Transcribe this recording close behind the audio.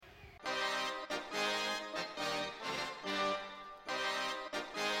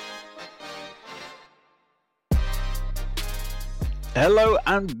Hello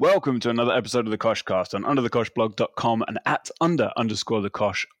and welcome to another episode of the Coshcast on underthecoshblog.com and at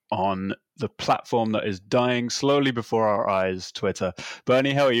 _the_Kosh on the platform that is dying slowly before our eyes, Twitter.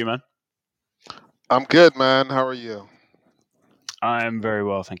 Bernie, how are you, man? I'm good, man. How are you? I'm very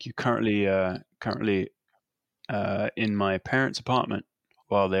well, thank you. Currently in my parents' apartment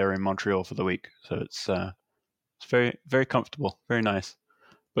while they're in Montreal for the week, so it's very, very comfortable, very nice.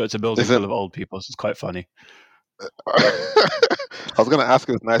 But it's a building full of old people, so it's quite funny. I was going to ask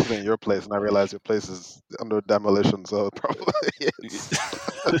if it's nicer than your place, and I realized your place is under demolition, so it probably is.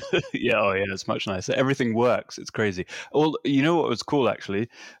 yeah, it's much nicer. Everything works. It's crazy. Well, you know what was cool, actually?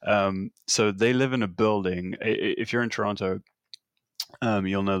 So they live in a building. If you're in Toronto,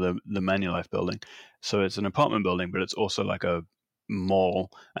 you'll know the Manulife building. So it's an apartment building, but it's also like a mall,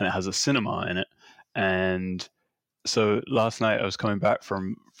 and it has a cinema in it. And so last night I was coming back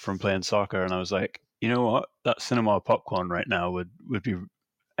from playing soccer, and I was like, you know what? That cinema popcorn right now would be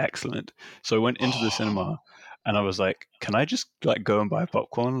excellent. So I went into the cinema, and I was like, can I just like go and buy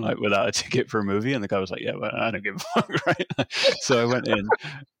popcorn like without a ticket for a movie? And the guy was like, yeah, well, I don't give a fuck, right? So I went in.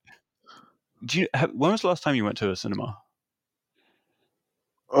 When was the last time you went to a cinema?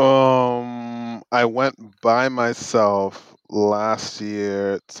 I went by myself last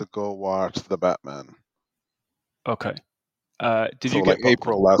year to go watch The Batman. Okay. Did So you like get popcorn?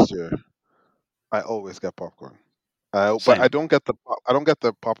 April last year. I always get popcorn. But Same. I don't get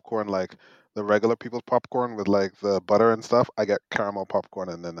the popcorn like the regular people's popcorn with like the butter and stuff. I get caramel popcorn,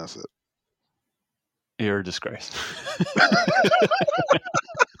 and then that's it. You're a disgrace.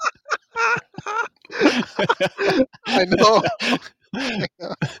 I know.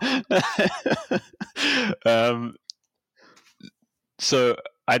 So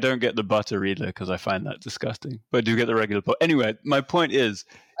I don't get the butter either because I find that disgusting. But I do get the regular popcorn. Anyway, my point is,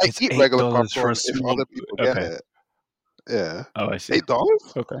 I it's eat regular $8 for popcorn a if small. other people get Okay. it. Yeah. Oh, I see.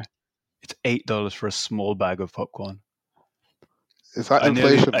 $8? Okay. It's $8 for a small bag of popcorn. Is that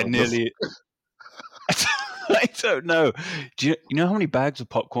inflation? I don't know. Do you know how many bags of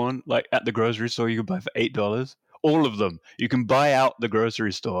popcorn like at the grocery store you can buy for $8? All of them. You can buy out the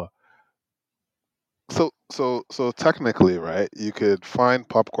grocery store. So technically, right? You could find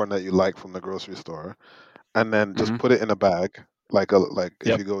popcorn that you like from the grocery store, and then just put it in a bag, like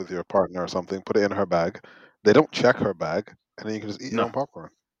if you go with your partner or something, put it in her bag. They don't check her bag, and then you can just eat your own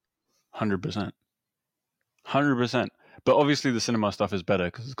popcorn. 100%. 100%. But obviously the cinema stuff is better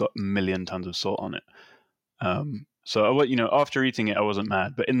because it's got a million tons of salt on it. So, after eating it, I wasn't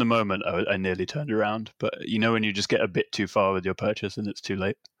mad. But in the moment, I nearly turned around. But when you just get a bit too far with your purchase and it's too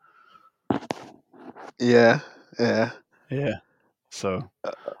late. Yeah. So,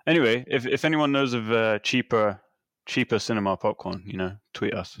 anyway, if anyone knows of cheaper cinema popcorn,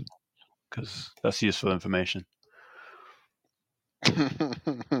 tweet us because that's useful information.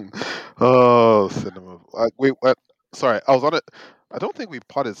 Oh, cinema! Sorry, I was on it. I don't think we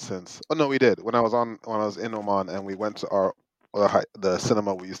potted since. Oh no, we did when I was in Oman, and we went to the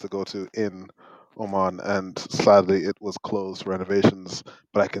cinema we used to go to in Oman, and sadly it was closed for renovations.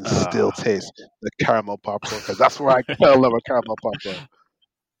 But I can still taste the caramel popcorn because that's where I fell over caramel popcorn.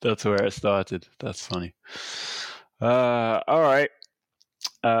 That's where it started. That's funny. All right.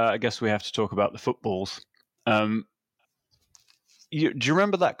 I guess we have to talk about the footballs. Do you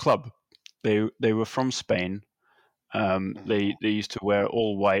remember that club? They were from Spain. They used to wear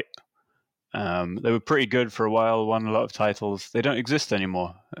all white. They were pretty good for a while. Won a lot of titles. They don't exist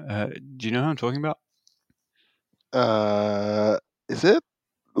anymore. Do you know who I'm talking about? Is it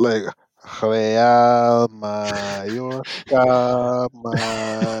like Real Mallorca,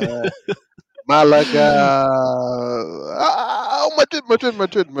 Malaga?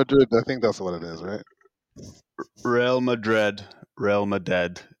 Madrid. I think that's what it is, right? Real Madrid.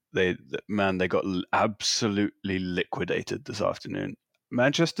 They got absolutely liquidated this afternoon.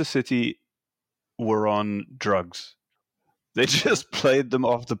 Manchester City were on drugs. They just played them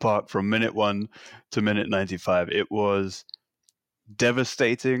off the park from minute 1 to minute 95. It was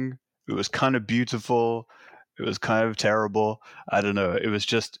devastating. It was kind of beautiful. It was kind of terrible. I don't know. It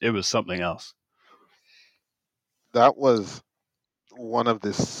was something else. That was one of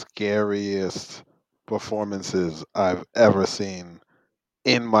the scariest performances I've ever seen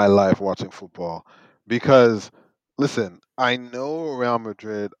in my life watching football. Because, listen, I know Real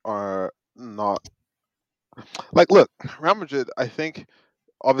Madrid are not look, Real Madrid, I think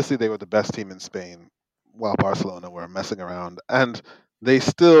obviously they were the best team in Spain while Barcelona were messing around. And they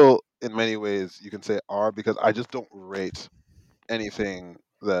still, in many ways, you can say are, because I just don't rate anything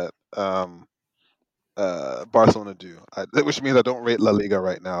that Barcelona do, which means I don't rate La Liga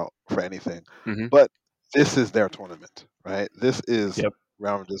right now for anything. Mm-hmm. But this is their tournament, right? This is Yep.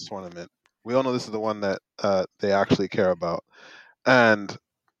 Real Madrid's tournament. We all know this is the one that they actually care about, and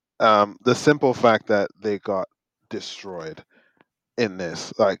the simple fact that they got destroyed in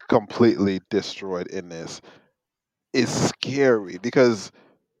this, like completely destroyed in this, is scary because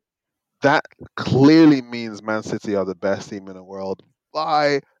that clearly means Man City are the best team in the world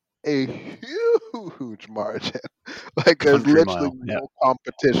by a huge margin. Like there's Country literally mile. Yeah. no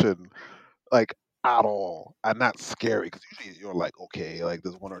competition, like at all, and that's scary because usually you're like, okay, like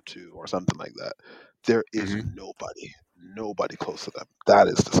there's one or two or something like that. There is Hmm. nobody close to them. That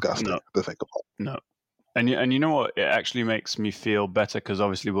is disgusting No, to think about. no. And you know what? It actually makes me feel better because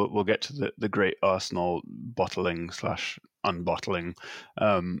obviously we'll get to the great Arsenal bottling slash unbottling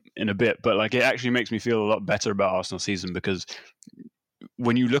in a bit. But like it actually makes me feel a lot better about Arsenal season because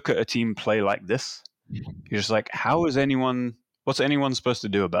when you look at a team play like this, you're just like, how is anyone? What's anyone supposed to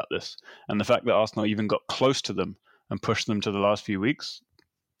do about this? And the fact that Arsenal even got close to them and pushed them to the last few weeks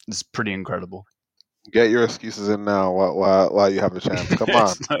is pretty incredible. Get your excuses in now while you have a chance. Come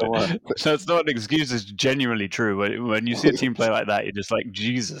on, it's not, come on. so it's not an excuse. It's genuinely true. When you see a team play like that, you're just like,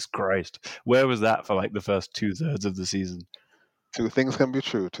 Jesus Christ, where was that for like the first 2/3 of the season? Two things can be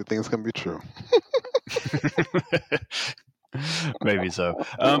true. Two things can be true. Maybe so.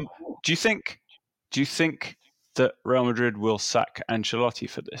 Do you think? Do you think that Real Madrid will sack Ancelotti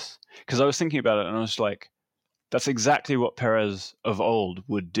for this? Because I was thinking about it and I was like, that's exactly what Perez of old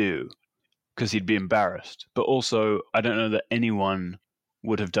would do because he'd be embarrassed. But also, I don't know that anyone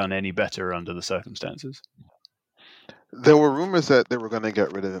would have done any better under the circumstances. There were rumors that they were going to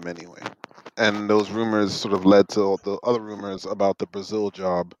get rid of him anyway, and those rumors sort of led to all the other rumors about the Brazil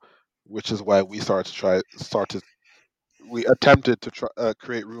job, which is why we started we attempted to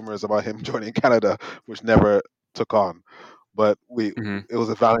create rumors about him joining Canada, which never took on. But Mm-hmm. it was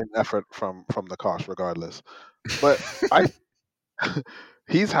a valiant effort from the Kosh, regardless. But I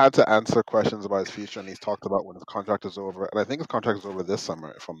he's had to answer questions about his future, and he's talked about when his contract is over. And I think his contract is over this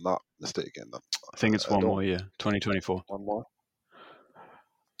summer, if I'm not mistaken. I think it's I one don't more year, 2024. one more.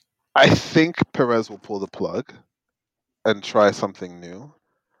 I think Perez will pull the plug and try something new,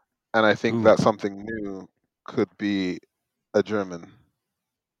 and I think Ooh, that something new could be a German,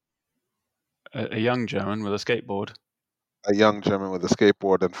 a young German with a skateboard. a young German with a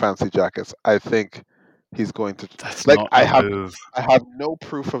skateboard and fancy jackets. I think he's going to That's like. not a move. I have no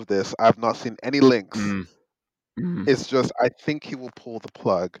proof of this. I've not seen any links. Mm, mm. It's just I think he will pull the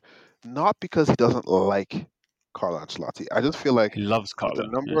plug, not because he doesn't like Carlo Ancelotti. I just feel like He loves with the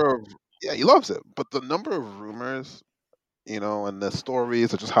Carlo. Yeah. number of yeah, he loves it, but the number of rumors, and the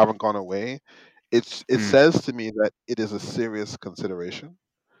stories that just haven't gone away, it Mm, says to me that it is a serious consideration.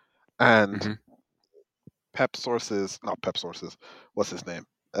 And mm-hmm. Pep sources, not Pep sources, what's his name?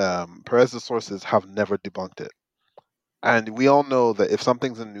 Perez's sources have never debunked it. And we all know that if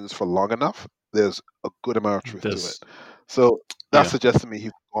something's in news for long enough, there's a good amount of truth to it. There's So that yeah. suggests to me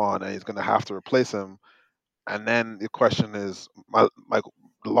he's gone and he's going to have to replace him. And then the question is, my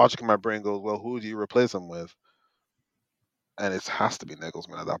the logic in my brain goes, well, who do you replace him with? And it has to be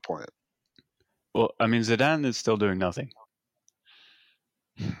Nagelsmann at that point. Well, I mean, Zidane is still doing nothing.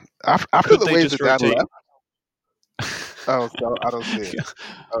 After Could the they way just Zidane rotate? left, I don't see it.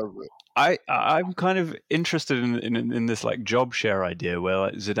 I don't see it. I'm kind of interested in this like job share idea where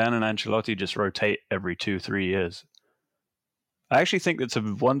like Zidane and Ancelotti just rotate every 2-3 years. I actually think that's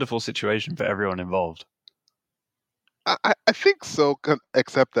a wonderful situation for everyone involved. I think so,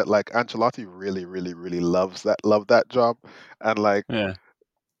 except that like Ancelotti really, really, really loved that job, and like Yeah.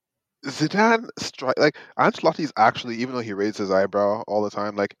 Zidane strike like Ancelotti's actually, even though he raises his eyebrow all the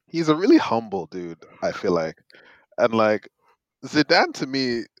time, like he's a really humble dude. I feel like, and like Zidane to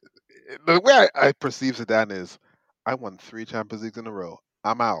me, the way I perceive Zidane is, I won 3 Champions Leagues in a row.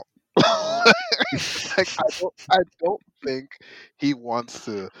 I'm out. Like I don't think he wants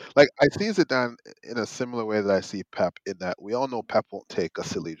to. Like I see Zidane in a similar way that I see Pep, in that we all know Pep won't take a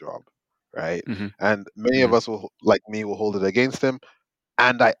silly job, right? Hmm. And many of Hmm. us will, like me, will hold it against him.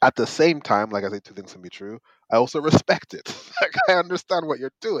 And I, at the same time, like I say, two things can be true. I also respect it. Like I understand what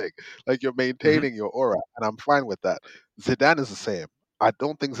you're doing. Like you're Hmm. maintaining your aura, and I'm fine with that. Zidane is the same. I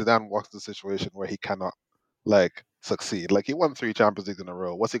don't think Zidane walks the situation where he cannot like succeed. Like he won 3 Champions Leagues in a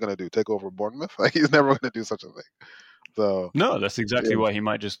row. What's he gonna do? Take over Bournemouth? Like he's never gonna do such a thing. So No, that's exactly yeah. why he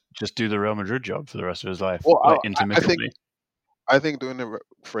might just do the Real Madrid job for the rest of his life, Well, like I think intermittently. doing it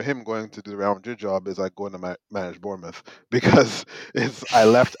for him going to do the Real Madrid job is like going to manage Bournemouth because it's I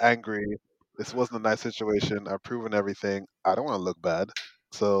left angry. This wasn't a nice situation. I've proven everything. I don't want to look bad,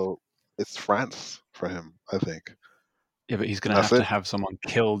 so it's France for him. I think. Yeah, but he's going That's to it. have someone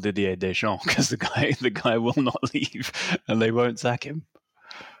kill Didier Deschamps because the guy will not leave, and they won't sack him.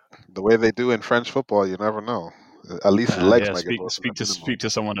 The way they do in French football, you never know. At least his legs Yeah, might get broken at minimum. speak to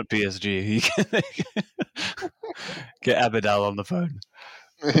someone at PSG. He can get Abidal on the phone,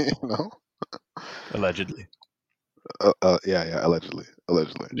 You know? allegedly. Yeah. Allegedly.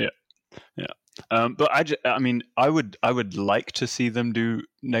 Yeah, yeah. But I mean, I would like to see them do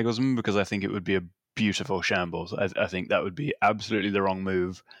Nagelsmann because I think it would be a beautiful shambles. I think that would be absolutely the wrong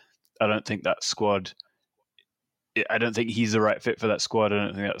move. I don't think that squad. I don't think he's the right fit for that squad. I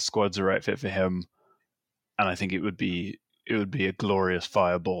don't think that squad's the right fit for him. And I think it would be a glorious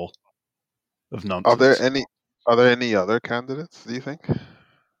fireball of Are there nonsense. any are there any other candidates, do you think?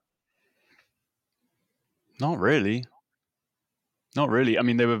 Not really. Not really. I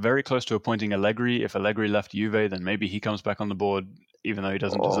mean, they were very close to appointing Allegri. If Allegri left Juve, then maybe he comes back on the board, even though he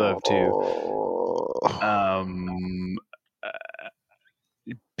doesn't deserve to. Oh, Um, uh,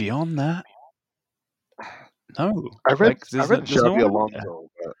 Beyond that, no. Like, I read there's no Xabi one out there. Alonso,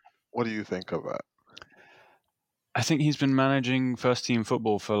 but what do you think of that? I think he's been managing first team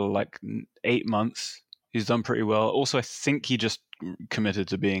football for like 8 months. He's done pretty well. Also, I think he just committed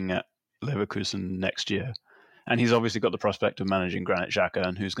to being at Leverkusen next year. And he's obviously got the prospect of managing Granit Xhaka,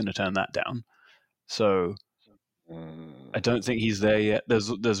 and who's going to turn that down? So I don't think he's there yet. There's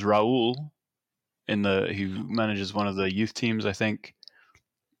Raul who manages one of the youth teams, I think.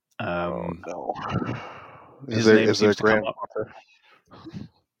 Oh no. His name Is there seems to come Graham up. Potter?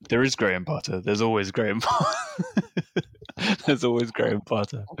 There is Graham Potter. There's always Graham Potter. There's always Graham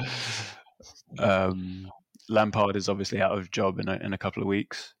Potter. Lampard is obviously out of job in a couple of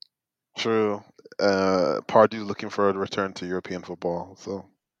weeks. True. Pardew's looking for a return to European football. So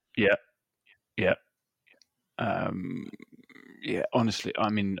Yeah, yeah. Um, yeah, honestly, I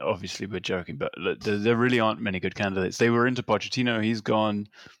mean, obviously we're joking, but there really aren't many good candidates. They were into Pochettino. He's gone.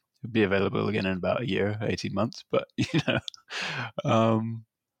 He'll be available again in about a year, 18 months. But, yeah,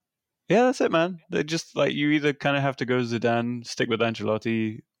 that's it, man. They just like you either kind of have to go Zidane, stick with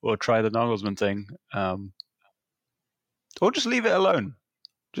Ancelotti, or try the Nagelsmann thing, or just leave it alone.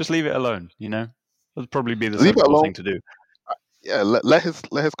 Just leave it alone. That'd probably be the leave it sensible alone. thing to do. Yeah, let his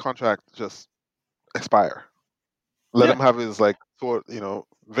contract just expire. Let Yeah, him have his like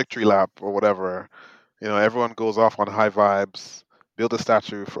victory lap or whatever. Everyone goes off on high vibes. Build a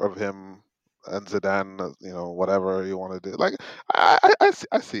statue of him and Zidane. Whatever you want to do. Like I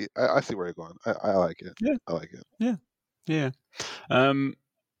see where you're going. I like it. yeah, I like it. yeah, yeah.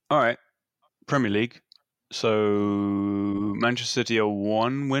 All right, Premier League. So Manchester City are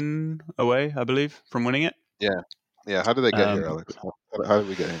 1 win away, I believe, from winning it. Yeah, yeah. How did they get Um, here, Alex? How did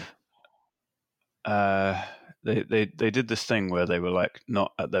we get here? they did this thing where they were like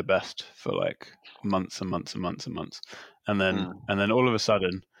not at their best for like months and months and months and months, and then all of a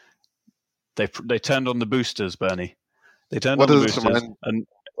sudden they turned on the boosters, Bernie. They turned What on the does this boosters remind? and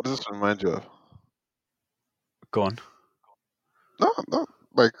What does this remind you of? go on. No, no.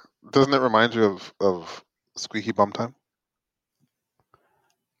 Like, doesn't it remind you of Squeaky Bum Time?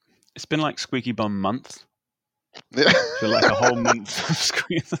 It's been like Squeaky Bum month. Yeah. So like a whole month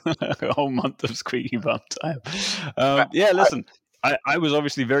of Squeaky Bum time. Yeah, I, listen, I was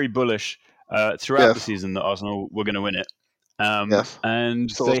obviously very bullish throughout the yes. season that Arsenal were going to win it, Yes. and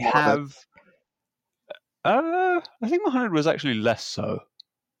So was they Mohammed. have. I think Mohamed was actually less so,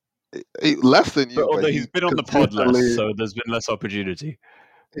 Less than but you, but although he's been on the pod less, so there's been less opportunity.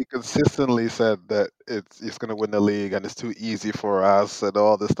 he consistently said that it's going to win the league and it's too easy for us and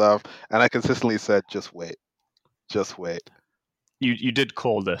all this stuff. And I consistently said, just wait, just wait. You did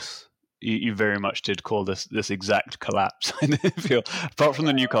call this. You very much did call this exact collapse. I feel, apart from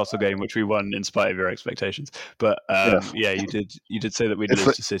the Newcastle game, which we won in spite of your expectations. But Yes. yeah, you did say that we'd It's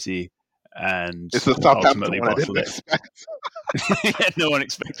lose a, to City, and it's the Southampton ultimately one I didn't bottle it. expect. Yeah, no one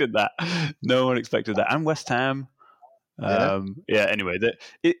expected that. No one expected that, and West Ham. Yeah. Yeah. Anyway,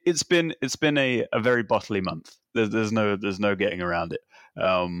 it's been a very bottly month. There's no getting around it.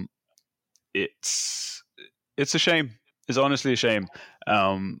 It's it's a shame. It's honestly a shame,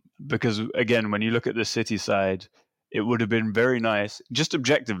 because again, when you look at the City side, it would have been very nice, just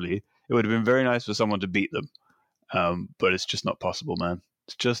objectively, it would have been very nice for someone to beat them. But it's just not possible, man.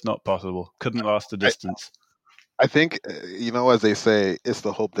 It's just not possible. Couldn't last the I, distance. I think, as they say, it's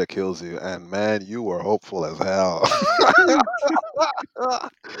the hope that kills you. And man, you were hopeful as hell.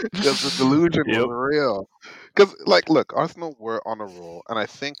 Because the delusion was Yep. real. Because, like, look, Arsenal were on a roll. And I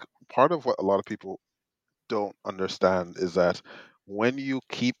think part of what a lot of people don't understand is that when you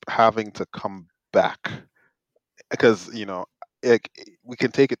keep having to come back, because, we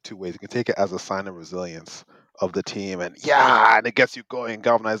can take it two ways. You can take it as a sign of resilience of the team, and it gets you going,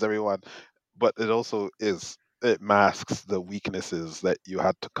 galvanize everyone. But it masks the weaknesses that you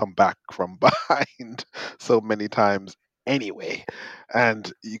had to come back from behind so many times anyway,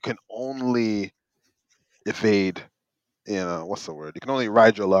 and you can only evade. What's the word? You can only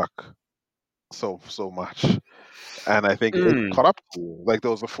ride your luck so much, and I think it Mm. caught up to you. Like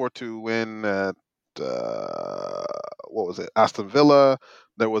there was a 4-2 win at uh, what was it? Aston Villa.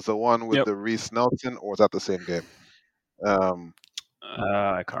 There was the one with Yep. the Reece Nelson, or was that the same game? Um,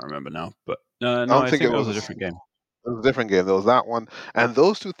 I can't remember now, but I no, don't I think think it that was was a different game. it was a different game. There was that one, and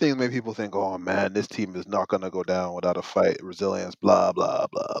those two things made people think, "Oh man, this team is not going to go down without a fight, resilience, blah blah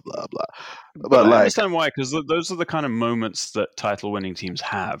blah blah blah." But But I like, understand why, because those are the kind of moments that title-winning teams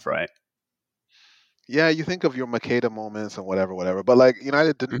have, right? yeah, you think of your Makeda moments and whatever, whatever. But like,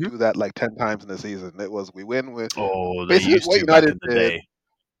 United didn't Hmm. do that like 10 times in the season. It was we win with Oh, they basically used what to back United in the did. day.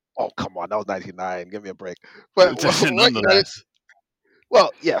 Oh come on, that was '99. Give me a break. But what United Nonetheless.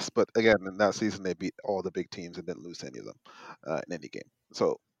 Well, yes, but again, in that season they beat all the big teams and didn't lose to any of them in any game.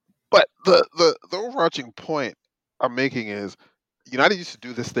 So, but the overarching point I'm making is United used to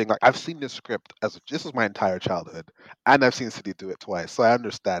do this thing. Like I've seen this script this is my entire childhood, and I've seen City do it twice, so I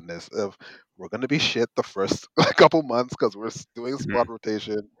understand this. Of we're going to be shit the first couple months because we're doing Hmm. squad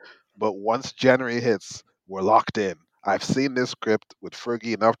rotation, but once January hits, we're locked in. I've seen this script with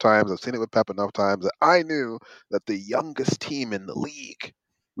Fergie enough times. I've seen it with Pep enough times that I knew that the youngest team in the league,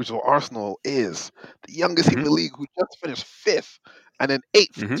 which is what Arsenal is, the youngest team in Hmm. the league who just finished fifth and then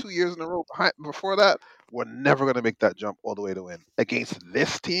eighth Hmm. 2 years in a row before that, we're never going to make that jump all the way to win. Against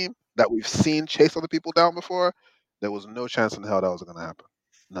this team that we've seen chase other people down before, there was no chance in hell that was going to happen.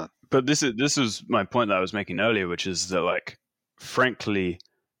 None. But this is my point that I was making earlier, which is that, like, frankly,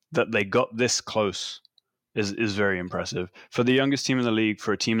 that they got this close is very impressive for the youngest team in the league.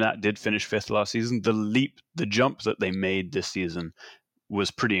 For a team that did finish fifth last season, the jump that they made this season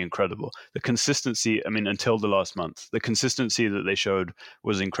was pretty incredible. The consistency, I mean, until the last month, the consistency that they showed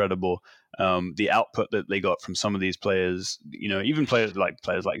was incredible. The output that they got from some of these players, even players like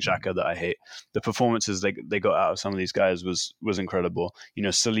Xhaka that I hate, the performances they got out of some of these guys was incredible.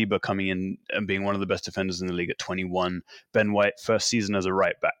 Saliba coming in and being one of the best defenders in the league at 21. Ben White, first season as a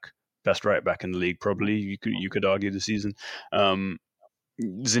right back, best right back in the league, probably you could argue the season. Um,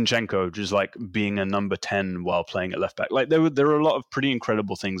 Zinchenko just like being a number 10 while playing at left back. Like there were a lot of pretty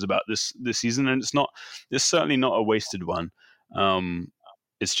incredible things about this season, and it's certainly not a wasted one. Um,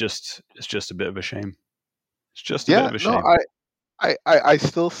 it's just a bit of a shame. It's just a bit Yeah, of a no, shame. I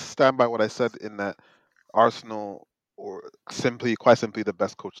still stand by what I said in that Arsenal or quite simply the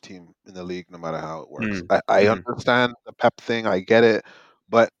best coach team in the league, no matter how it works. Mm. I Mm-hmm. understand the Pep thing, I get it,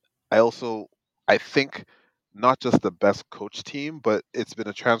 but I also I think not just the best coach team, but it's been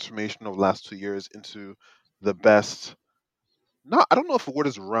a transformation of the last 2 years into the best. Not I don't know if the word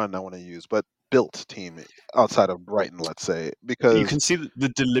is run I want to use, but built team outside of Brighton, let's say, You because can see the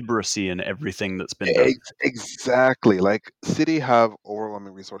deliberacy in everything that's been done. exactly like City have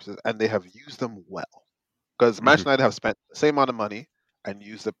overwhelming resources and they have used them well. Because Mm-hmm. Manchester United have spent the same amount of money and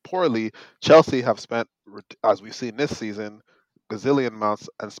used it poorly. Chelsea have spent, as we've seen this season, gazillion amounts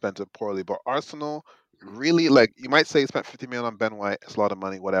and spent it poorly. But Arsenal really, like you might say, spent 50 million on Ben White. It's a lot of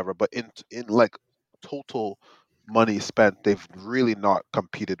money, whatever. But in like total money spent, they've really not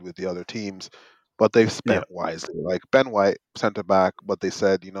competed with the other teams. But they've Yeah. spent wisely. Like Ben White, center back, but they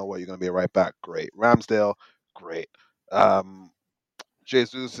said, you know what, you're going to be a right back. Great. Ramsdale, great. Um,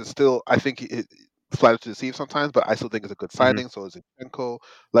 Jesus is still, I think, it flatters to deceive sometimes, but I still think it's a good Mm-hmm. signing. So is Zinchenko.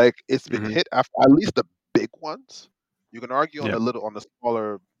 Like it's been Mm-hmm. hit after at least the big ones. You can argue Yeah. on the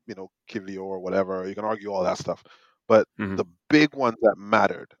smaller, Kivio or whatever. You can argue all that stuff, but Mm-hmm. the big ones that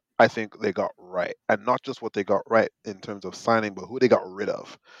mattered, I think they got right, and not just what they got right in terms of signing, but who they got rid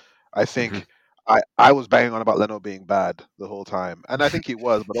of. I Mm-hmm. think. I was banging on about Leno being bad the whole time, and I think he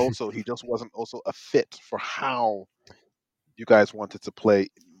was, but also he just wasn't also a fit for how you guys wanted to play,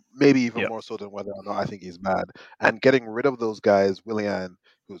 maybe even Yeah. more so than whether or not I think he's bad. And getting rid of those guys, Willian,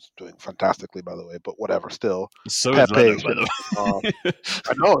 who's doing fantastically by the way, but whatever, still, So is Pepe Leno, by should the have been off. way.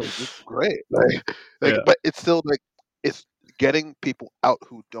 I know it's great, Yeah. but it's still like it's getting people out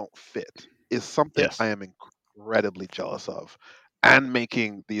who don't fit is something Yes. I am incredibly jealous of, and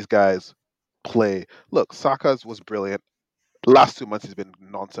making these guys play. Look, Saka's was brilliant. The last 2 months he's been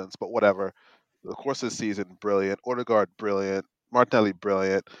nonsense, but whatever. The course of the season, brilliant. Odegaard, brilliant. Martinelli,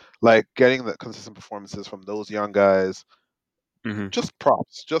 brilliant. Like getting the consistent performances from those young guys. Mm-hmm. Just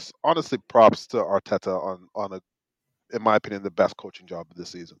props. Just honestly, props to Arteta on in my opinion, the best coaching job of this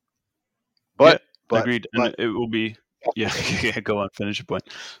season. Yeah. But but Agreed. And but it will be. Yeah. Yeah. Go on. Finish your point.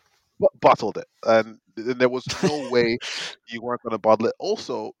 bottled it, and there was no way you weren't going to bottle it.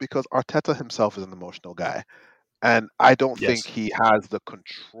 Also, because Arteta himself is an emotional guy, and I don't think Yes. he has the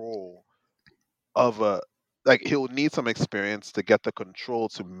control of a like he'll need some experience to get the control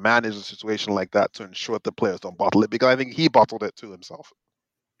to manage a situation like that to ensure the players don't bottle it, because I think he bottled it to himself.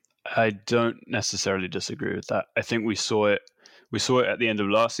 I don't necessarily disagree with that. I think we saw it. We saw it at the end of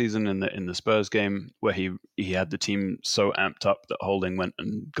last season in the Spurs game where he had the team so amped up that Holding went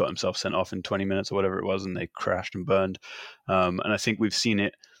and got himself sent off in 20 minutes or whatever it was, and they crashed and burned. And I think we've seen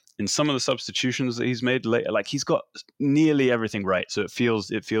it in some of the substitutions that he's made later. Like he's got nearly everything right, so it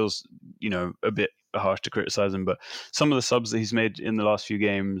feels a bit harsh to criticize him. But some of the subs that he's made in the last few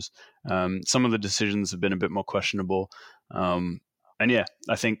games, some of the decisions have been a bit more questionable. And yeah,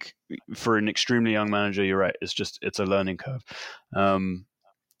 I think for an extremely young manager, you're right. It's a learning curve, and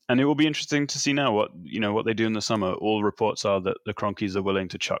it will be interesting to see now what they do in the summer. All reports are that the Cronkies are willing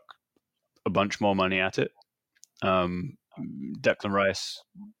to chuck a bunch more money at it. Declan Rice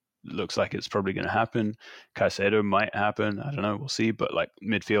looks like it's probably going to happen. Caicedo might happen. I don't know. We'll see. But like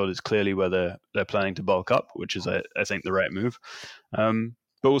midfield is clearly where they're planning to bulk up, which is I think the right move. But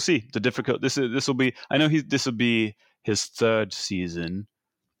we'll see. This will be. I know this will be his third season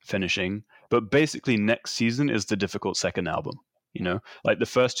finishing, but basically next season is the difficult second album. Like the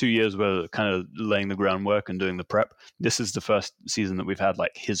first 2 years were kind of laying the groundwork and doing the prep. This is the first season that we've had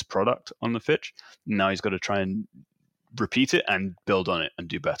like his product on the pitch. Now he's got to try and repeat it and build on it and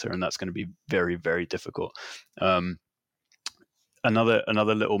do better, and that's going to be very, very difficult. Another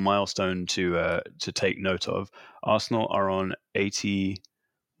little milestone to take note of: Arsenal are on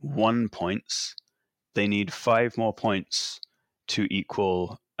 81 points. They need 5 more points to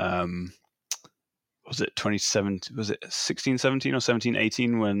equal. Was it 27? Was it 16-17 or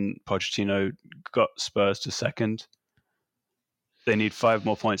 17-18 when Pochettino got Spurs to second? They need 5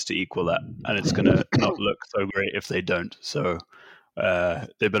 more points to equal that, and it's going to not look so great if they don't. So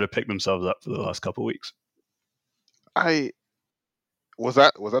they better pick themselves up for the last couple of weeks. I was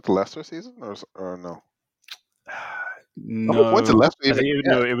that the Leicester season or no? How many points did No, Leicester I even think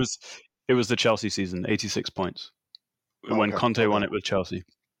get? no. It was the Chelsea season, 86 points when Okay, Conte okay. won it with Chelsea.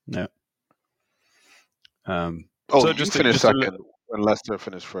 Yeah. Oh, So you just finished just a second when Leicester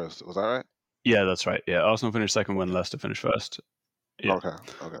finished first. Was that right? yeah, that's right. Yeah, Arsenal finished second when Okay, Leicester finished first. Yeah. okay,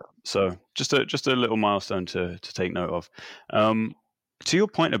 okay. So just a little milestone to take note of. To your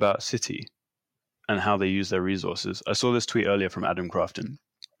point about City and how they use their resources, I saw this tweet earlier from Adam Crafton,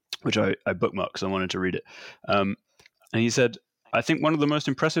 which I bookmarked because I wanted to read it. And he said, I think one of the most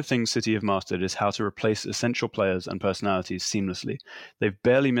impressive things City have mastered is how to replace essential players and personalities seamlessly. They've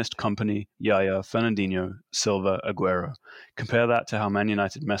barely missed Company, Yaya, Fernandinho, Silva, Aguero. Compare that to how Man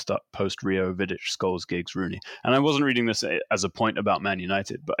United messed up post-Rio, Vidic, Scholes, Giggs, Rooney. And I wasn't reading this as a point about Man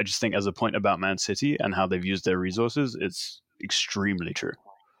United, but I just think as a point about Man City and how they've used their resources, it's extremely true.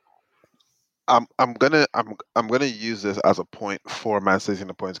 I'm gonna use this as a point for Man City in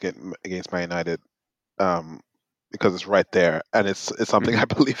the points against Man United, um, because it's right there and it's something I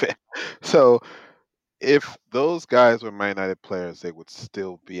Mm-hmm. believe in. So if those guys were Man United players, they would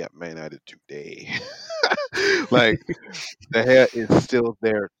still be at Man United today. Like the hair is still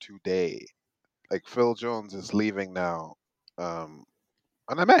there today. Like Phil Jones is leaving now, and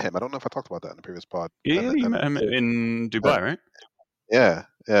I met him. I don't know if I talked about that in the previous pod. Yeah, And you met and him in and Dubai, right? yeah,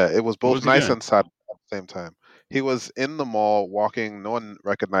 yeah, it was What both was he nice doing? and sad at the same time. He was in the mall walking. No one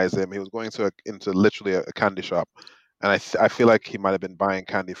recognized him. He was going into literally a candy shop, and I feel like he might have been buying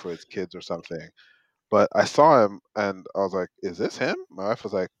candy for his kids or something. But I saw him and I was like, "Is this him?" My wife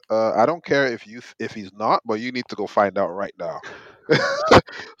was like, "I don't care if he's not, but you need to go find out right now."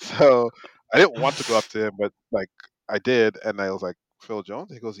 So I didn't want to go up to him, but like I did, and I was like, "Phil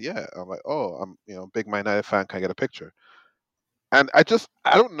Jones?" He goes, "Yeah." I'm like, "Oh, I'm big Man United fan. Can I get a picture?" And I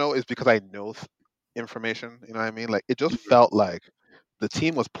don't know, it's because I know information. You know what I mean? Like it just felt like the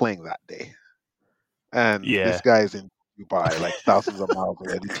team was playing that day, and this Yeah. guy's in Dubai, like thousands of miles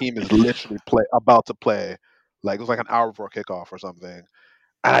away. The team is literally about to play, like it was like an hour before kickoff or something.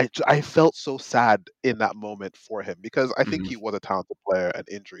 And I felt so sad in that moment for him because I think Mm-hmm. he was a talented player, and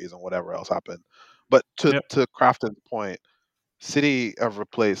injuries and whatever else happened. But to Yep. Crafton's point, City have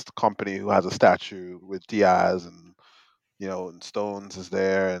replaced Company, who has a statue, with Diaz, and Stones is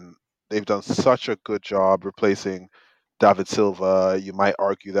there, and they've done such a good job replacing David Silva. You might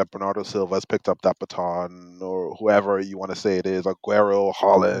argue that Bernardo Silva has picked up that baton, or whoever you want to say it is, Aguero, Yep.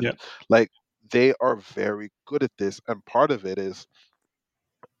 Holland. Like they are very good at this, and part of it is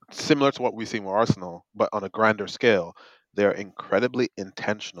similar to what we've seen with Arsenal, but on a grander scale. They're incredibly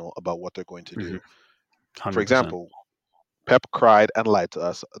intentional about what they're going to Mm-hmm. do. For 100%. example, Pep cried and lied to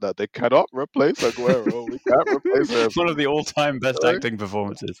us that they cannot replace Aguero. We can't replace him. One of the all-time best Like, acting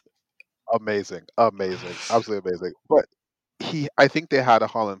performances. amazing, amazing, absolutely amazing. But I think they had a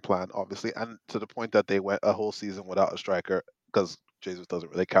Holland plan, obviously, and to the point that they went a whole season without a striker because Jesus doesn't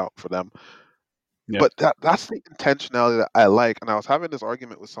really count for them. Yeah. But that's the intentionality that I like. And I was having this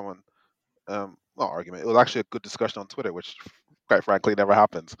argument with someone. Not argument. It was actually a good discussion on Twitter, which, quite frankly, never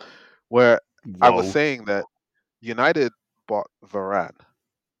happens. Where I was Whoa. saying that United bought Varane,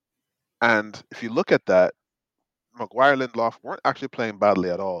 and if you look at that, Maguire, Lindelof weren't actually playing badly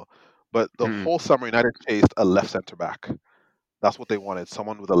at all. But the Mm, whole summer, United chased a left centre back. That's what they wanted.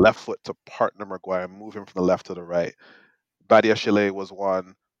 Someone with a left foot to partner Maguire, move him from the left to the right. Badia Chile was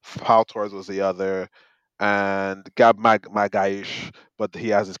one, Pau Torres was the other, and Gab Magaish, but he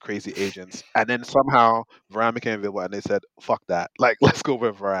has his crazy agents. And then somehow Varane became available, and they said, "Fuck that! Like, let's go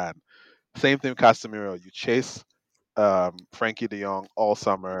with Varane." Same thing, with Casemiro. You chase Frankie De Jong all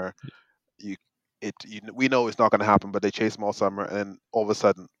summer. You we know it's not going to happen, but they chase him all summer, and all of a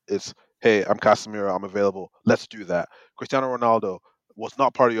sudden it's, hey, I'm Casemiro, I'm available, let's do that. Cristiano Ronaldo was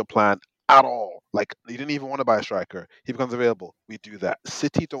not part of your plan at all. Like, you didn't even want to buy a striker. He becomes available. We do that.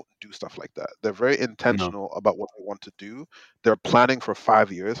 City don't do stuff like that. They're very no, intentional about what they want to do. They're planning for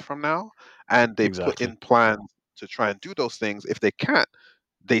 5 years from now, and they put exactly. in plans to try and do those things. If they can't,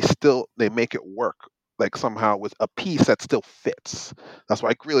 they make it work, like somehow with a piece that still fits. That's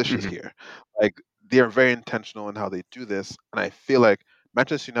why Grealish is Hmm. here. Like, they're very intentional in how they do this, and I feel like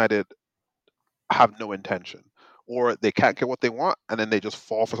Manchester United have no intention, or they can't get what they want, and then they just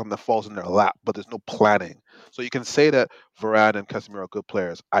fall for something that falls in their lap. But there's no planning. So you can say that Varane and Casemiro are good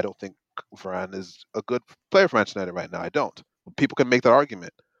players. I don't think Varane is a good player for Manchester United right now. I don't. People can make that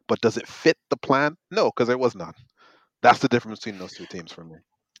argument, but does it fit the plan? No, because there was none. That's the difference between those two teams for me.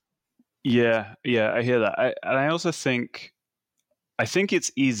 Yeah, yeah, I hear that. And I also I think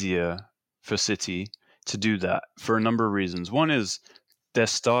it's easier for City to do that for a number of reasons. One is they're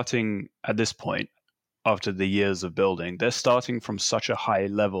starting at this point after the years of building. They're starting from such a high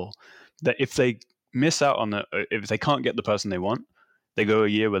level that if they miss out on if they can't get the person they want, they go a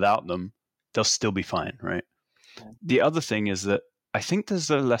year without them, they'll still be fine, right? The other thing is that I think there's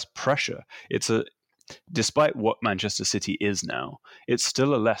a less pressure. It's a Despite what Manchester City is now, it's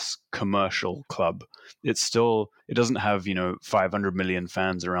still a less commercial club. It doesn't have 500 million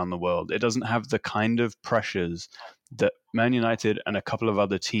fans around the world. It doesn't have the kind of pressures that Man United and a couple of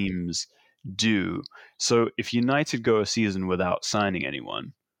other teams do. So if United go a season without signing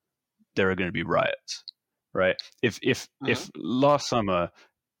anyone, there are going to be riots, right? If Mhm. last summer,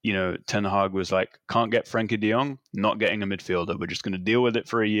 Ten Hag was like, can't get Frankie De Jong, not getting a midfielder. We're just going to deal with it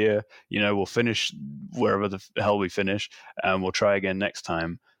for a year. We'll finish wherever the hell we finish, and we'll try again next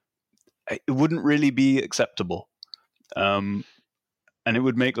time. It wouldn't really be acceptable, um, and it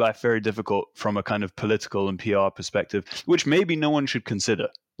would make life very difficult from a kind of political and PR perspective, which maybe no one should consider.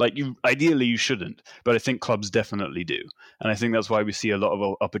 Like, ideally you shouldn't, but I think clubs definitely do, and I think that's why we see a lot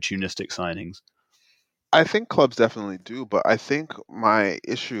of opportunistic signings. I think clubs definitely do, but I think my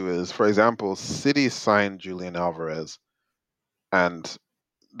issue is, for example, City signed Julian Alvarez, and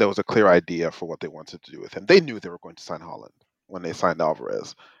there was a clear idea for what they wanted to do with him. They knew they were going to sign Holland when they signed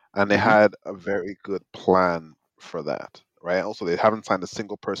Alvarez, and they Hmm. had a very good plan for that, right? Also, they haven't signed a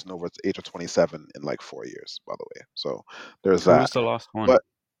single person over the age of 27 in like 4 years, by the way. So there's Who that. was the last one? But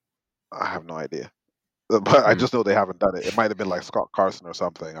I have no idea. But I Hmm. just know they haven't done it. It might have been like Scott Carson or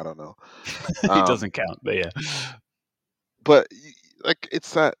something. I don't know. It Um, doesn't count, but yeah. but like,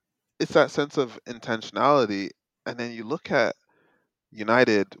 it's that sense of intentionality, and then you look at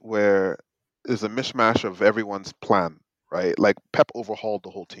United, where there's a mishmash of everyone's plan, right? Like, Pep overhauled the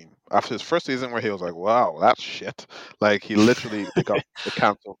whole team after his first season, where he was like, "Wow, that's shit." Like, they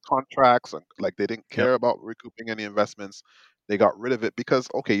canceled contracts, and like they didn't Yep. care about recouping any investments. They got rid of it because,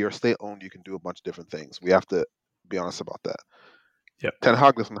 okay, you're state owned, you can do a bunch of different things. We have to be honest about that. Yep. Ten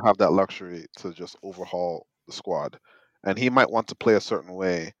Hag doesn't have that luxury to just overhaul the squad, and he might want to play a certain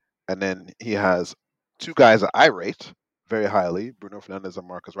way. And then he has two guys that I rate very highly, Bruno Fernandes and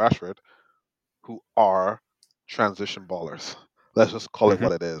Marcus Rashford, who are transition ballers. Let's just call it Hmm.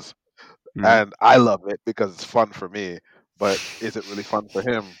 what it is. Hmm. And I love it because it's fun for me. But is it really fun for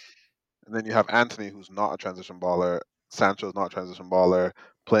him? And then you have Anthony, who's not a transition baller. Sancho's not a transition baller.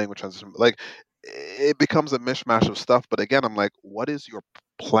 Playing with transition, like, it becomes a mishmash of stuff. But again, I'm like, what is your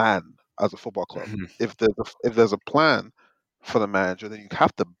plan as a football club? If there's a plan for the manager, then you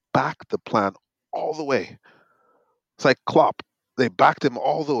have to back the plan all the way. It's like Klopp; they backed him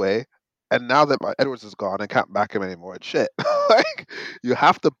all the way, and now that Edwards is gone, I can't back him anymore. It's shit. Like, you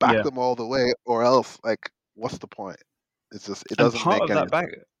have to back Yeah. them all the way, or else, like, what's the point? It's just it And doesn't part make of any that back,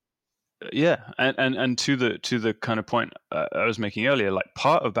 sense. yeah, and to the kind of point I was making earlier, like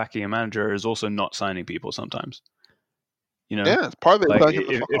part of backing a manager is also not signing people sometimes. You know, Yeah, it's part of it. like Tell him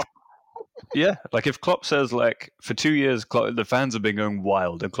to fuck if off. yeah, like if Klopp says like for 2 years, the fans have been going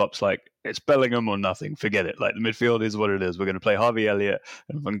wild, and Klopp's like, it's Bellingham or nothing, forget it. Like the midfield is what it is. We're going to play Harvey Elliott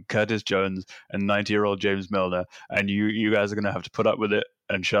and Curtis Jones and 90-year-old James Milner, and you guys are going to have to put up with it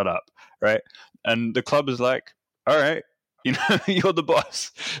and shut up, right? And the club is like, all right. You know, you're the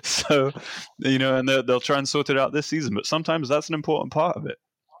boss, so and they'll try and sort it out this season. But sometimes that's an important part of it.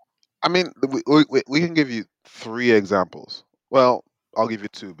 I mean, we can give you three examples. Well, I'll give you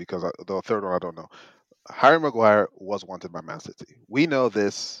two because the third one I don't know. Harry Maguire was wanted by Man City. We know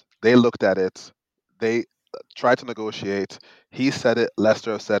this. They looked at it. They tried to negotiate. He said it.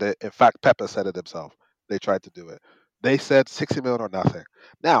 Leicester said it. In fact, Pepper said it himself. They tried to do it. They said 60 million or nothing.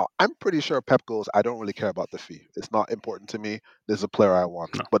 Now, I'm pretty sure Pep goes, I don't really care about the fee. It's not important to me. This is a player I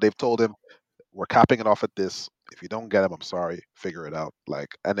want. No, But they've told him, we're capping it off at this. If you don't get him, I'm sorry. Figure it out. Like,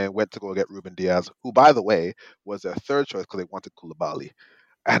 and then went to go get Ruben Diaz, who, by the way, was their third choice because they wanted Koulibaly,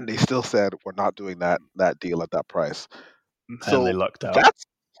 and they still said we're not doing that deal at that price. and they So lucked out. that's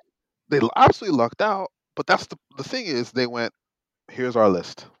they absolutely lucked out. But that's the thing is they went, here's our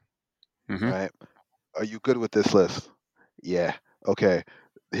list, Mm-hmm. right? Are you good with this list? Yeah. Okay.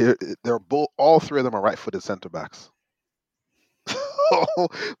 Here they're both all three of them are right-footed center backs. So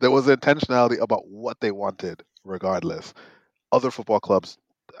there was intentionality about what they wanted, regardless. Other football clubs,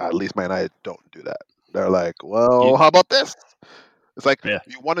 at least Man United, don't do that. They're like, well, how about this? It's like Yeah,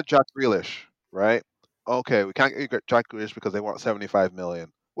 you wanted Jack Grealish, right? Okay, we can't get Jack Grealish because they want 75 million,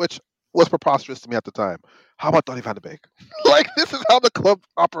 which was preposterous to me at the time. How about Donny van de Beek? Like this is how the club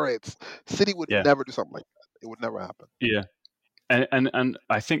operates. City would yeah, never do something like that. It would never happen. yeah. And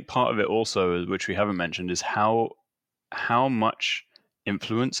I think part of it also, which we haven't mentioned, is how much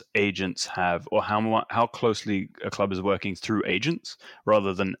influence agents have, or how closely a club is working through agents,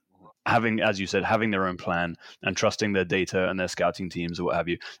 rather than having, as you said, having their own plan and trusting their data and their scouting teams or what have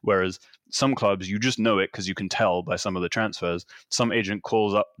you. Whereas some clubs, you just know it because you can tell by some of the transfers. Some agent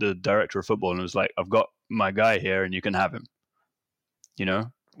calls up the director of football and is like, "I've got my guy here, and you can have him." You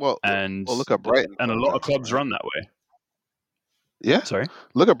know, Well, and well, look at Brighton a lot of sometimes, clubs right? run that way. Yeah, Sorry,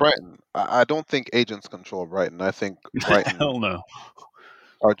 look at Brighton. I don't think agents control Brighton. I think Brighton hell no.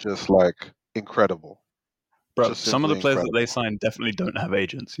 are just like incredible, Bro, just some of the simply players that they incredible. signed definitely don't have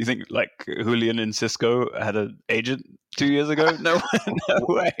agents. You think like Julian and Cisco had an agent 2 years ago? No, no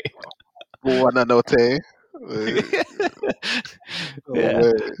way. Buonanotte. Uh, no Yeah,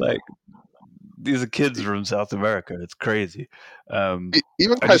 way. like these are kids from South America. It's crazy. Even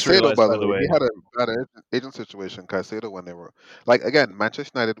I just Caicedo, realized, by by the the way, he way. had a bad agent situation. Caicedo, when they were like again,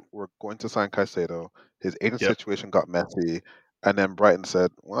 Manchester United were going to sign Caicedo. His agent Yep. situation got messy, and then Brighton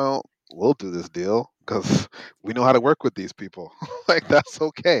said, "Well, we'll do this deal because we know how to work with these people. Like that's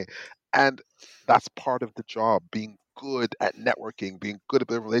okay." And that's part of the job: being good at networking, being good at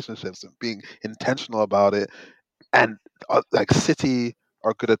building relationships, and being intentional about it. And like City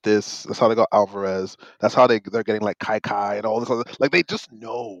are good at this. That's how they got Alvarez. That's how they're getting like Kai and all this other. Like they just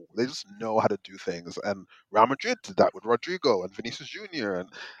know. They just know how to do things. And Real Madrid did that with Rodrigo and Vinicius Junior. And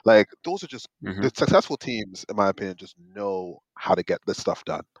like those are just Hmm. the successful teams, in my opinion, just know how to get this stuff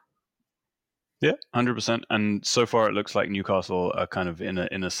done. Yeah, 100%. And so far, it looks like Newcastle are kind of in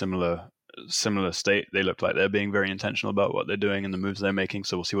a similar state. They look like they're being very intentional about what they're doing and the moves they're making.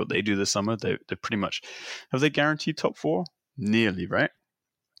 So we'll see what they do this summer. They pretty much have they guaranteed top four? Nearly, right?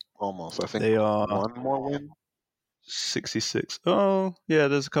 Almost. I think They are one more win. 66. Oh, yeah,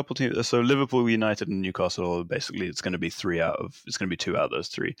 there's a couple teams. So Liverpool, United, and Newcastle, basically, it's going to be it's going to be two out of those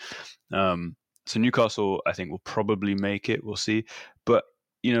three. So Newcastle, I think, will probably make it. We'll see. But,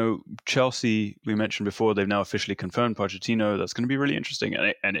 Chelsea, we mentioned before, they've now officially confirmed Pochettino. That's going to be really interesting.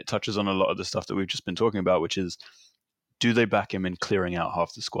 And it touches on a lot of the stuff that we've just been talking about, which is, do they back him in clearing out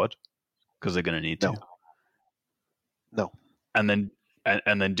half the squad? Because they're going to need No, to. no. And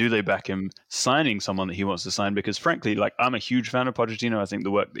then do they back him signing someone that he wants to sign? Because frankly, like I'm a huge fan of Pochettino. I think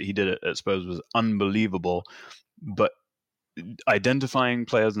the work that he did at Spurs was unbelievable. But identifying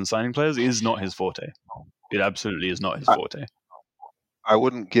players and signing players is not his forte. It absolutely is not his I, forte. I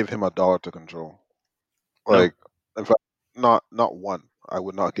wouldn't give him a dollar to control. No. Like, in fact, not one. I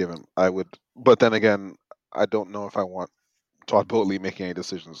would not give him. I would, but then again, I don't know if I want Todd Bowley making any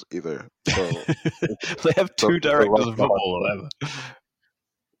decisions either. So They have two it's a directors rock of and a hard football or place. whatever.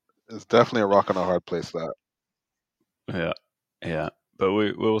 It's definitely a rock and a hard place. That Yeah. Yeah. But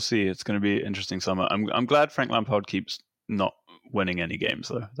we'll see. It's going to be an interesting summer. I'm glad Frank Lampard keeps not winning any games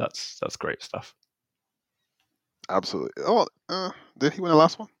though. That's great stuff. Absolutely. Oh, did he win the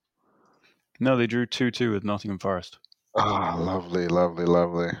last one? No, they drew 2-2 with Nottingham Forest. Ah, lovely, lovely,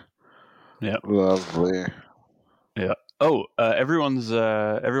 lovely, Yeah. lovely. Yeah. Oh,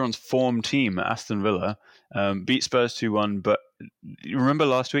 everyone's form team, Aston Villa, beat Spurs 2-1. But you remember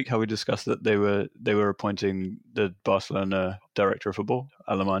last week how we discussed that they were appointing the Barcelona director of football,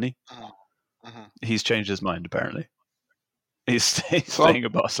 Alemany? Mm-hmm. He's changed his mind apparently. He's So staying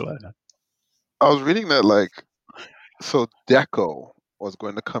at Barcelona. I was reading that so Deco was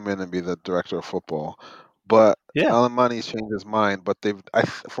going to come in and be the director of football, but Yeah, Alemany's changed his mind. But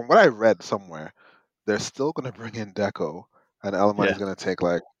from what I read somewhere, they're still going to bring in Deco, and yeah, Alemany's going to take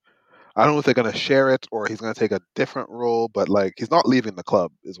I don't know if they're going to share it or he's going to take a different role, but he's not leaving the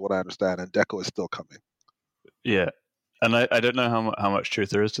club, is what I understand, and Deco is still coming. yeah. And I don't know how much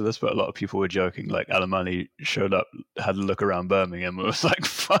truth there is to this, but a lot of people were joking. Like Alemany showed up, had a look around Birmingham, and was like,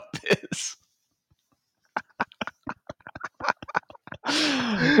 "Fuck this."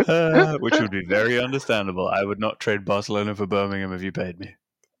 Which would be very understandable. I would not trade Barcelona for Birmingham if you paid me.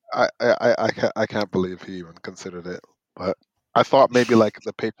 I can't believe he even considered it, but I thought maybe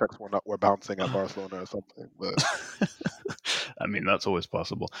the paychecks were bouncing at Barcelona or something, but I mean, that's always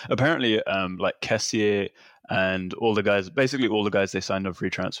possible. Apparently, like Kessier and basically all the guys they signed on free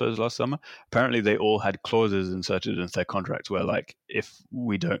transfers last summer, apparently they all had clauses inserted into their contracts where, like, if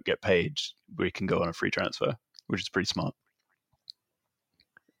we don't get paid, we can go on a free transfer, which is pretty smart.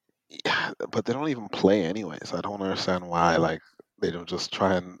 yeah, but they don't even play anyways. I don't understand why they don't just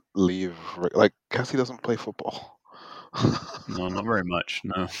try and leave. Cassie doesn't play football. No, not very much.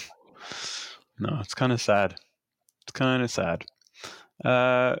 No, no, it's kind of sad. It's kind of sad.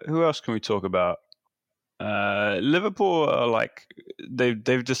 Who else can we talk about? Liverpool are like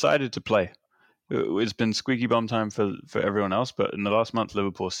they've decided to play. It's been squeaky bum time for everyone else, but in the last month,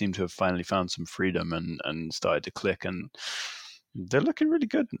 Liverpool seem to have finally found some freedom and started to click, and they're looking really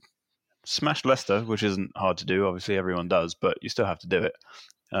good. Smashed Leicester, which isn't hard to do. Obviously, everyone does, but you still have to do it.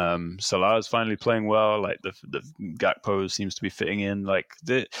 Salah is finally playing well. Like the Gakpo seems to be fitting in. Like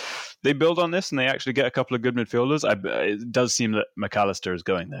they build on this and they actually get a couple of good midfielders. It does seem that McAllister is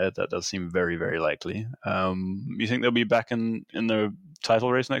going there. That does seem very very likely. You think they'll be back in the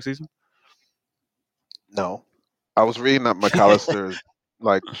title race next season? No, I was reading that McAllister's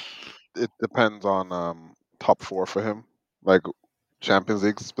like it depends on top four for him. Like Champions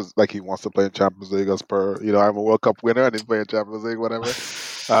League, he wants to play in Champions League as per I'm a World Cup winner and he's playing Champions League, whatever.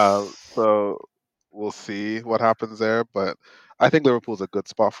 So we'll see what happens there, but I think Liverpool's a good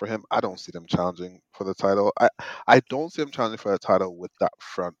spot for him. I don't see them challenging for the title. I don't see them challenging for the title with that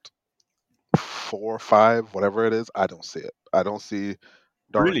front four, five, whatever it is. I don't see it. I don't see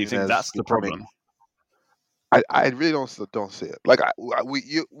Darwin Really, you think Nunez that's the becoming. problem? I really don't see it.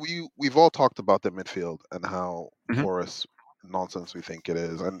 We've all talked about the midfield and how Mm-hmm. porous nonsense we think it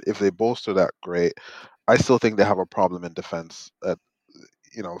is, and if they bolster that, great. I still think they have a problem in defense. Van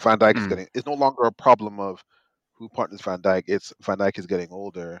Dijk is Mm. getting. It's no longer a problem of who partners Van Dijk. It's Van Dijk is getting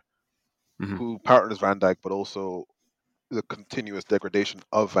older. Mm-hmm. Who partners Van Dijk, but also the continuous degradation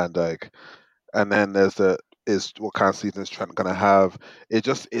of Van Dijk. And then is what kind of season is Trent gonna have?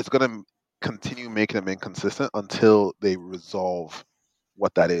 It's gonna continue making them inconsistent until they resolve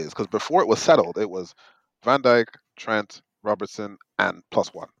what that is. Because before it was settled, it was Van Dijk, Trent, Robertson, and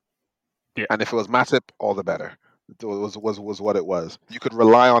plus one. Yeah. And if it was Matip, all the better. It was what it was. You could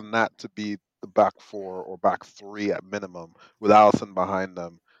rely on that to be the back four or back three at minimum, with Allison behind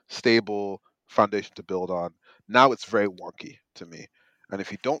them. Stable foundation to build on. Now it's very wonky to me. And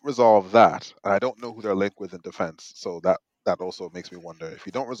if you don't resolve that, and I don't know who they're linked with in defense, so that also makes me wonder. If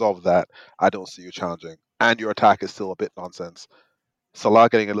you don't resolve that, I don't see you challenging. And your attack is still a bit nonsense. Salah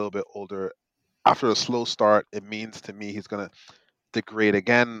getting a little bit older. After a slow start, it means to me he's gonna degrade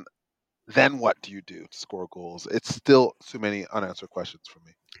again. Then what do you do to score goals? It's still too many unanswered questions for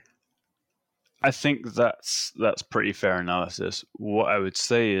me. I think that's pretty fair analysis. What I would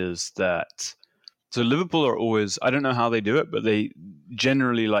say is that so Liverpool are always, I don't know how they do it, but they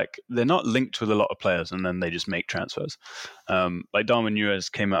generally they're not linked with a lot of players and then they just make transfers. Like Darwin Nunez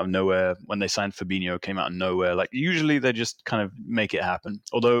came out of nowhere when they signed Fabinho, came out of nowhere. Like usually they just kind of make it happen.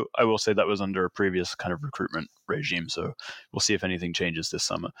 Although I will say that was under a previous kind of recruitment regime, so we'll see if anything changes this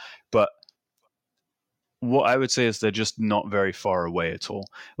summer. But what I would say is they're just not very far away at all.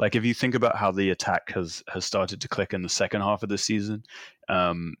 Like if you think about how the attack has started to click in the second half of the season,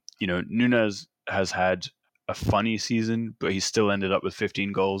 Nunez has had a funny season, but he still ended up with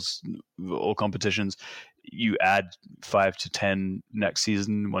 15 goals, all competitions. You add 5 to 10 next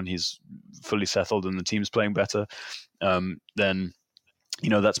season when he's fully settled and the team's playing better, then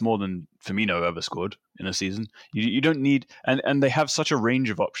That's more than Firmino ever scored in a season. You don't need, and they have such a range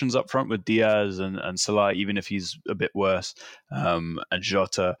of options up front with Diaz and Salah, even if he's a bit worse, and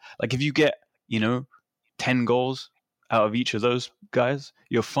Jota. Like if you get 10 goals out of each of those guys,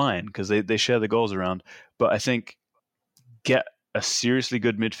 you're fine because they share the goals around. But I think get a seriously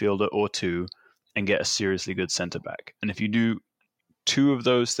good midfielder or two, and get a seriously good centre back. And if you do two of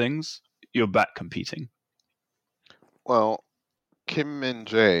those things, you're back competing. Well, Kim Min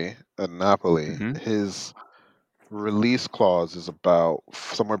Jae at Napoli, Mm-hmm. his release clause is about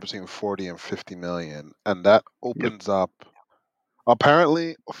somewhere between 40 and 50 million, and that Yep. opens up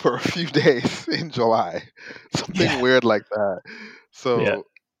apparently for a few days in July, something Yeah. weird like that. Yeah. So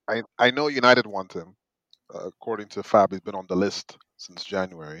I know United want him. According to Fab, he's been on the list since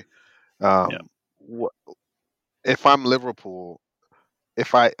January. Yeah. Wh- if I'm Liverpool,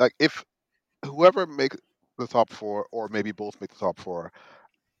 if whoever makes the top four, or maybe both make the top four,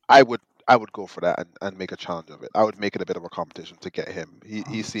 I would go for that and make a challenge of it. I would make it a bit of a competition to get him.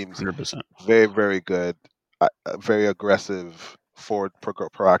 He seems 100%. very, very good, a very aggressive, forward,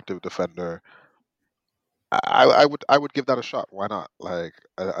 proactive defender. I would give that a shot. Why not? Like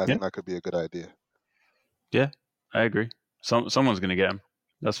I Yeah. think that could be a good idea. Yeah. I agree. Someone's going to get him.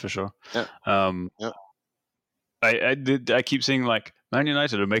 That's for sure. Yeah, Um, yeah, I keep seeing like Man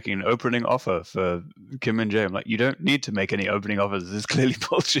United are making an opening offer for Kim and Jae. I'm like, you don't need to make any opening offers. This is clearly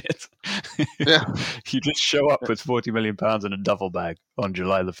bullshit. yeah. You just show up Yeah. with £40 million in a duffel bag on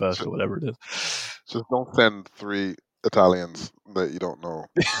July the 1st Just, or whatever it just don't send three Italians that you don't know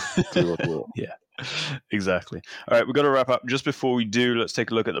to is. go do it. Yeah, exactly. All right, we've got to wrap up. Just before we do, let's take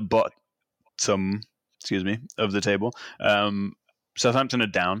a look at the bottom, of the table. Southampton are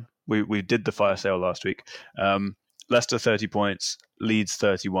down. We did the fire sale last week. Leicester 30 points, Leeds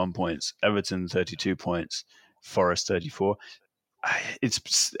 31 points, Everton 32 points, Forest 34.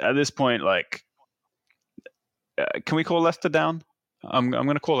 It's at this point like, can we call Leicester down? I'm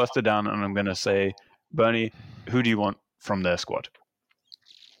going to call Leicester down, and I'm going to say, Bernie, who do you want from their squad?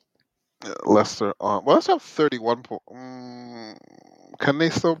 Leicester on. Well, let's have 31 points. Can they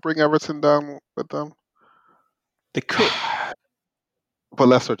still bring Everton down with them? They could, But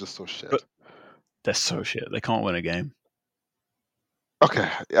Leicester are just so shit. but they're so shit. They can't win a game. Okay.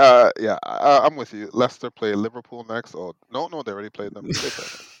 Yeah. I'm with you. Leicester play Liverpool next. Oh no, they already played them. Who they play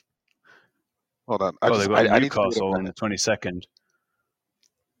next? Hold on. They've got I need to do it Newcastle in on my the head. 22nd.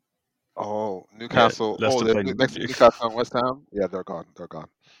 Oh, Yeah, Newcastle. Oh, Leicester they're playing. next to Newcastle and West Ham. Yeah, they're gone. They're gone.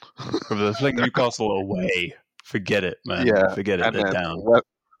 They're playing They're gone. Newcastle away. Forget it, man. Yeah, Forget it. and They're then down.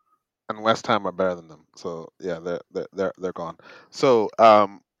 West Ham are better than them. So yeah, they're gone. So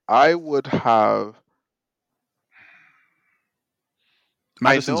I would have.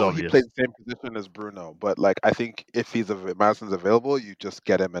 I Madison's know he plays obvious. the same position as Bruno, but like I think if Madison's available, you just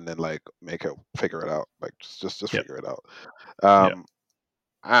get him and then like figure it out. Like just Yep. figure it out. Yep.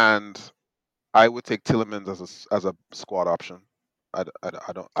 And I would take Tillemans as a squad option. I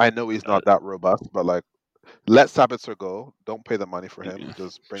don't. I know he's Uh, not that robust, but like let Sabitzer go. Don't pay the money for him.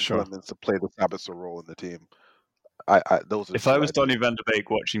 Just bring sure. Tillemans to play the Sabitzer role in the team. Those are the If I two was I do. Donny van de Beek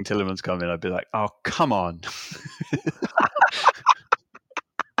watching Tillemans come in, I'd be like, oh, come on.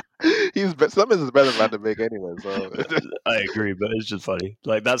 Tillemans is better than Van de Beek anyway. So I agree, but it's just funny.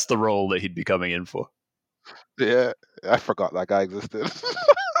 Like, that's the role that he'd be coming in for. yeah, I forgot that guy existed.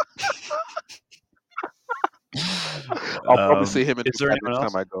 I'll probably see him in Is there Dubai anyone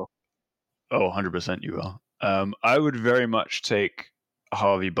next time else? I go. Oh, 100% you will. I would very much take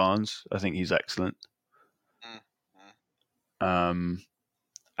Harvey Barnes. I think he's excellent. Um,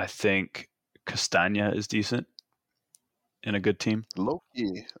 I think Castagna is decent in a good team. Low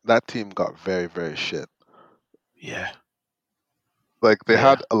key, that team got very, very shit. Yeah. Like they Yeah.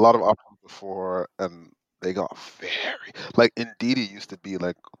 had a lot of options before, and they got very like Ndidi used to be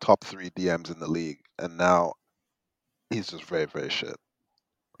like top 3 DMs in the league, and now he's just very, very shit.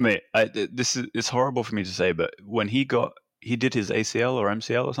 Mate, it's horrible for me to say, but when he did his ACL or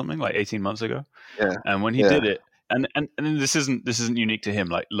MCL or something like 18 months ago, Yeah, and when he yeah, did it, and this isn't unique to him.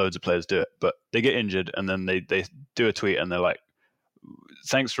 Like loads of players do it, but they get injured and then they do a tweet and they're like,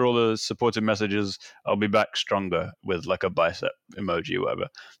 "Thanks for all the supportive messages. I'll be back stronger," with like a bicep emoji or whatever.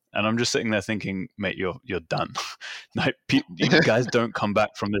 And I'm just sitting there thinking, mate, you're done. Like guys don't come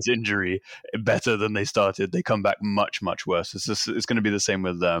back from this injury better than they started. They come back much much worse. It's going to be the same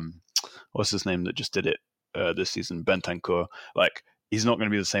with what's his name that just did it this season, Bentancur. Like he's not going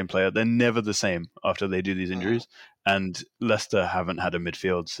to be the same player. They're never the same after they do these injuries. And Leicester haven't had a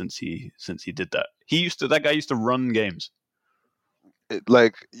midfield since he did that. That guy used to run games.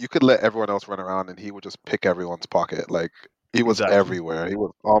 like you could let everyone else run around, and he would just pick everyone's pocket. Like He was Exactly. everywhere. He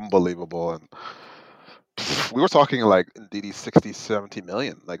was unbelievable, and we were talking like Ndidi 60, 70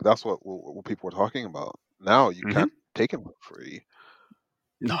 million. Like that's what people were talking about. Now you Hmm. can't take him for free.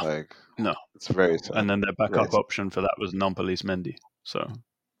 No, Like no. it's very sad. And then their Very backup option for that was non-police Mendy. So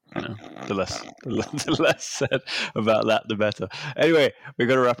the less the less said about that, the better. Anyway, we're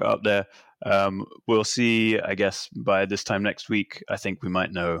going to wrap it up there. We'll see. I guess by this time next week, I think we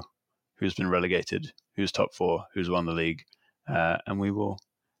might know who's been relegated, who's top four, who's won the league, and we will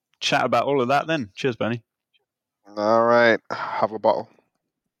chat about all of that then. Cheers, Benny. All right, have a bottle.